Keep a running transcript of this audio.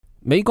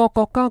美國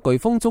國家颶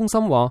風中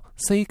心話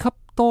，4級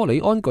多里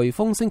安颶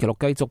風星期六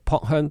繼續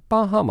撲向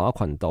巴哈馬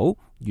群島，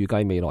預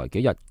計未來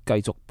幾日繼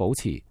續保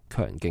持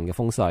強勁嘅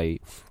風勢。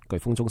颶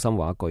風中心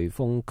話，颶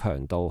風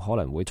強度可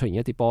能會出現一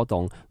啲波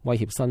動，威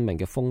脅生命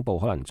嘅風暴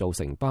可能造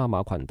成巴哈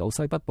馬群島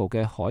西北部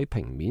嘅海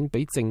平面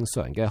比正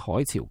常嘅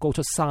海潮高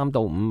出3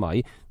到5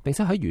米，並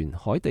且喺沿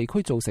海地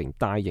區造成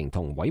大型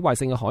同毀壞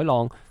性嘅海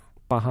浪。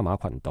巴哈馬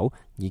群島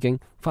已經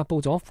發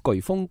佈咗颶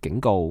風警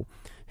告。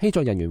氣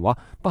象人員話，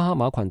巴哈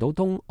馬群島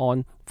東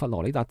岸、佛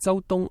羅里達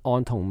州東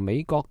岸同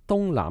美國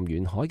東南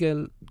沿海嘅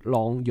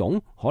浪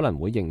湧可能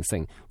會形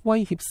成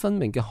威脅生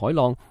命嘅海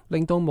浪，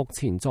令到目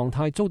前狀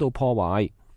態遭到破壞。